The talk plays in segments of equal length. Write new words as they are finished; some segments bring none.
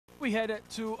We head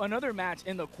to another match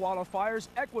in the qualifiers.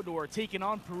 Ecuador taking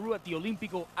on Peru at the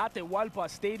Olímpico Atahualpa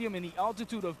Stadium in the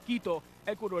altitude of Quito.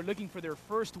 Ecuador looking for their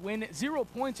first win. 0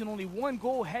 points and only 1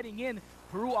 goal heading in.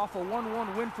 Peru off a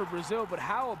 1-1 win for Brazil. But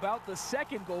how about the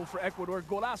second goal for Ecuador?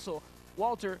 Golazo.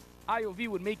 Walter Iov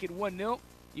would make it 1-0.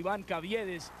 Ivan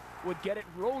Caviedes would get it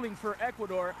rolling for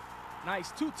Ecuador.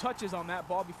 Nice 2 touches on that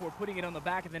ball before putting it on the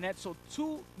back of the net. So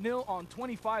 2-0 on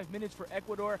 25 minutes for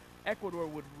Ecuador. Ecuador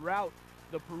would rout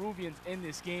the Peruvians in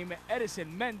this game.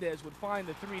 Edison Mendez would find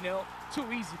the 3-0.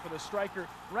 Too easy for the striker,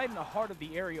 right in the heart of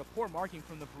the area. Poor marking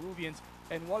from the Peruvians.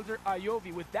 And Walter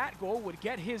Iov with that goal would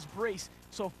get his brace.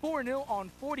 So 4-0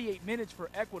 on 48 minutes for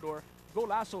Ecuador.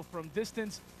 Golazo from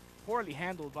distance. Poorly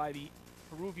handled by the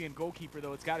Peruvian goalkeeper,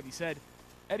 though, it's got to be said.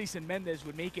 Edison Mendez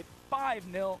would make it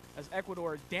 5-0 as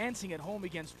Ecuador dancing at home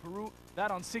against Peru.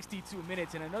 That on 62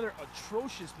 minutes. And another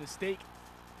atrocious mistake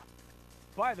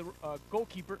by the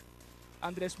goalkeeper.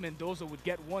 Andres Mendoza would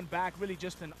get one back. Really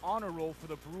just an honor roll for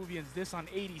the Peruvians. This on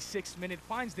 86th minute.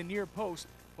 Finds the near post,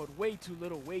 but way too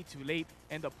little, way too late.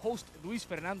 And the post Luis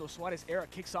Fernando Suarez era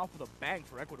kicks off with a bang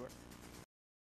for Ecuador.